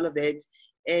with all of it.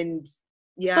 And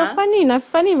yeah. So funny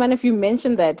man, if you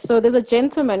mentioned that. So there's a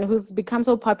gentleman who's become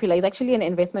so popular. He's actually an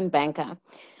investment banker.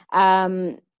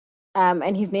 And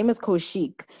his name is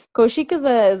Kaushik. Kaushik is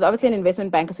obviously an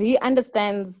investment banker. So he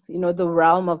understands, the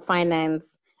realm of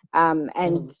finance.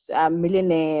 And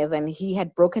millionaires, and he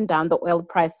had broken down the oil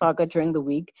price saga during the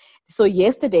week. So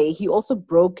yesterday he also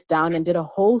broke down and did a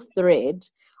whole thread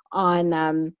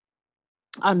on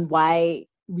why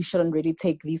we shouldn't really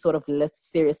take these sort of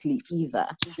lists seriously either,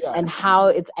 and how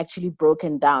it's actually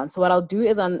broken down. So what I'll do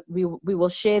is we will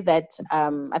share that.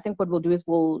 I think what we'll do is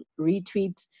we'll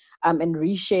retweet and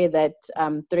reshare that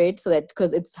thread, so that,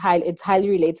 because it's highly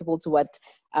relatable to what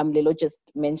Lelo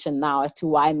just mentioned now as to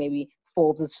why maybe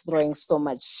Forbes is throwing so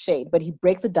much shade, but he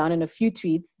breaks it down in a few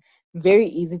tweets, very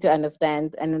easy to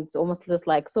understand, and it's almost just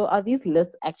like, so are these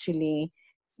lists actually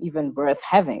even worth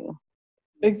having?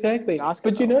 Exactly.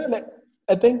 But like,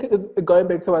 I think going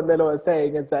back to what Lelo was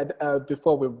saying is that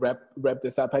before we wrap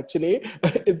this up, actually,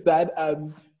 is that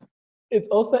it's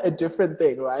also a different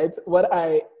thing, right? What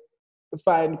I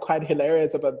find quite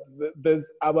hilarious about this,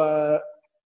 our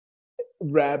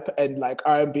rap and like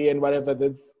R&B and whatever,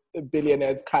 this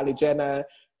billionaires, Kylie Jenner,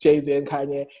 Jay-Z and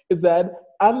Kanye, is that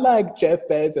unlike Jeff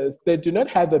Bezos, they do not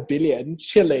have $1 billion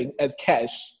chilling as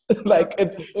cash. Like,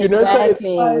 it's,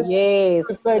 exactly. So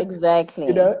it's like, exactly.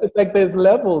 It's like there's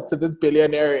levels to this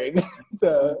billionairing.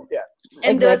 So, yeah.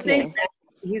 And they're saying that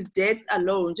his debts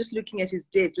alone, just looking at his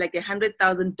debts, like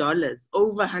 $100,000,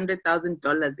 over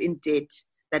 $100,000 in debt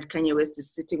that Kanye West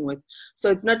is sitting with. So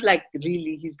it's not like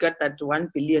really he's got that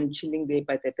 1 billion chilling there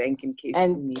by the bank in case.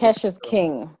 And cash is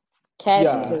king.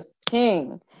 Cash is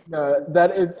king. No,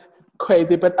 that is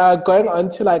crazy. But going on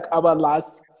to like our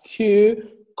last two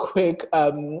quick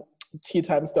tea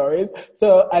time stories.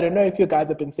 So I don't know if you guys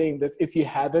have been seeing this. If you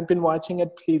haven't been watching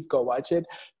it, please go watch it.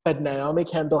 But Naomi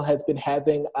Campbell has been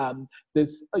having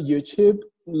this YouTube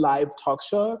live talk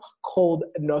show called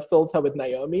No Filter with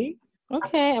Naomi.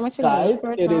 Okay, I'm actually Guys, looking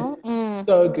for it it is now.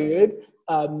 so good.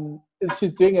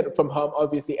 She's doing it from home,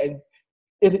 obviously, and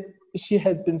she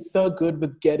has been so good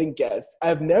with getting guests.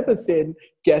 I've never seen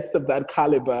guests of that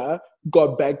caliber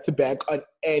go back to back on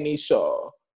any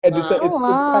show. And so Oh,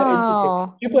 it's quite interesting.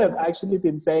 wow. People have actually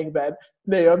been saying that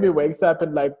Naomi wakes up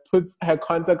and like puts her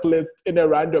contact list in a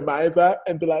randomizer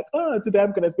and be like, oh, today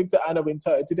I'm going to speak to Anna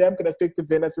Wintour. Today I'm going to speak to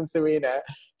Venus and Serena.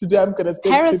 Today I'm going to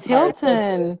speak Paris to Paris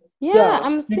Hilton. Yeah, Yeah,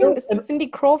 I'm you seeing know, and Cindy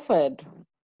Crawford.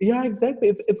 yeah, exactly.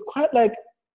 It's quite like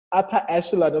upper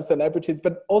echelon of celebrities,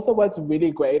 but also what's really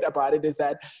great about it is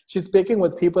that she's speaking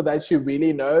with people that she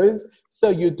really knows, so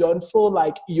you don't feel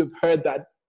like you've heard that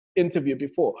interview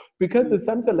before. Because with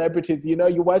some celebrities, you know,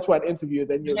 you watch one interview,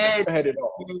 then you've Yes. heard it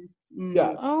all. Mm.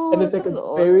 Yeah, Oh, and it's this like is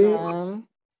it's very awesome.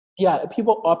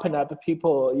 people open up.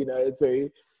 People, you know, it's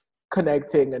very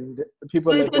connecting, and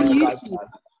people So like it's on God's YouTube. love.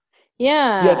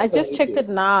 Yeah, Yes, I just checked it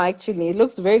now, actually. It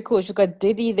looks very cool. She's got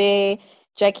Diddy there,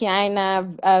 Jackie Aina,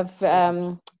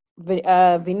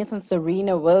 Venus and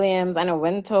Serena Williams, Anna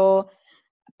Wintour,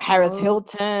 Paris Oh.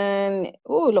 Hilton.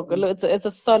 Oh, look, it's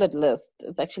a solid list.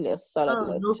 It's actually a solid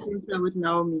Oh, no list. filter with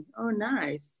Naomi. Oh,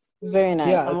 nice. Very nice.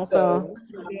 Yeah, I'm also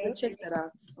I'll check that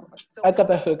out. I got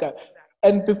the hookup.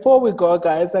 And before we go,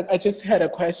 guys, like I just had a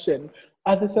question: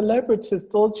 are the celebrities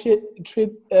still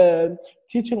teaching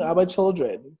our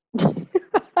children?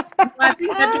 I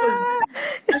think that was.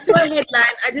 I saw a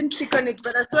headline. I didn't click on it,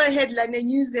 but I saw a headline, a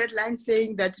news headline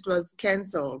saying that it was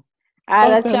cancelled.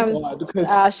 that's thank shame. God,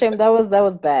 because Shame. That was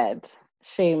bad.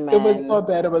 Shame, man. it was so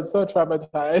bad. It was so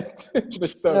traumatized. It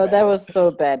was so No, bad. that was so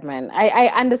bad, man. I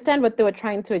understand what they were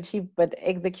trying to achieve, but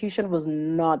execution was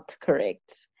not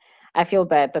correct. I feel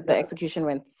bad that the execution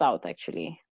went south,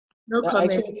 actually. No I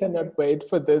comment. actually cannot wait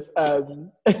for this.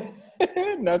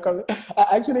 No comment. I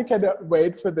actually cannot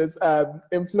wait for this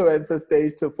influencer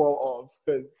stage to fall off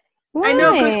because I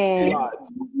know, Why?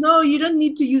 no, you don't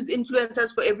need to use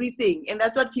influencers for everything, and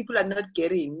that's what people are not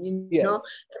getting. You know,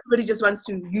 everybody just wants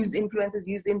to use influencers,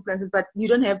 but you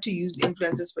don't have to use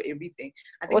influencers for everything.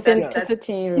 I think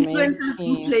Authenticity remains influencers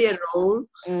key. do play a role.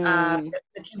 Mm.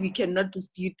 Definitely we cannot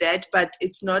dispute that, but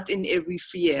it's not in every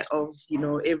sphere of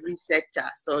every sector.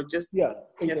 So just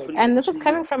exactly. And this is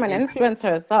coming from an influencer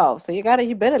herself, so you better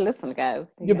listen, guys.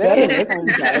 You better listen,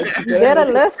 guys. You better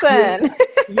listen.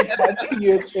 You have to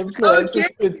use influencers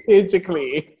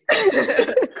strategically.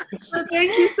 So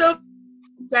thank you so much,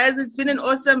 guys. It's been an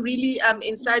awesome, really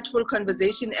insightful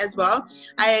conversation as well.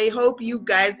 I hope you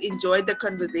guys enjoyed the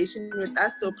conversation with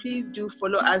us. So please do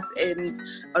follow us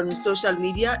on social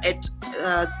media at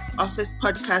Office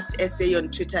Podcast SA on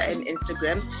Twitter and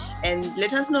Instagram. And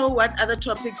let us know what other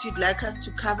topics you'd like us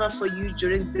to cover for you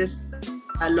during this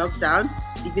lockdown,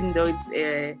 even though it's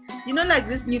like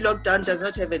this new lockdown does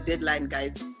not have a deadline,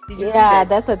 guys. Yeah,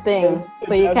 that's a thing.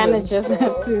 So you kind of just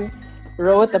have to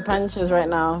roll with the punches right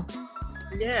now.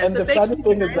 Yeah, and the funny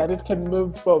thing is that it can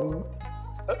move from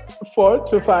 4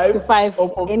 to 5 to 5 or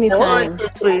from anytime. 4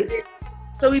 to 3.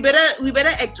 So we better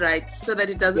act right so that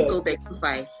it doesn't go back to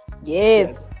 5.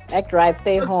 Yes, act right,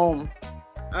 stay home.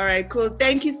 All right, cool.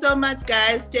 Thank you so much,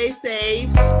 guys. Stay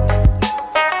safe.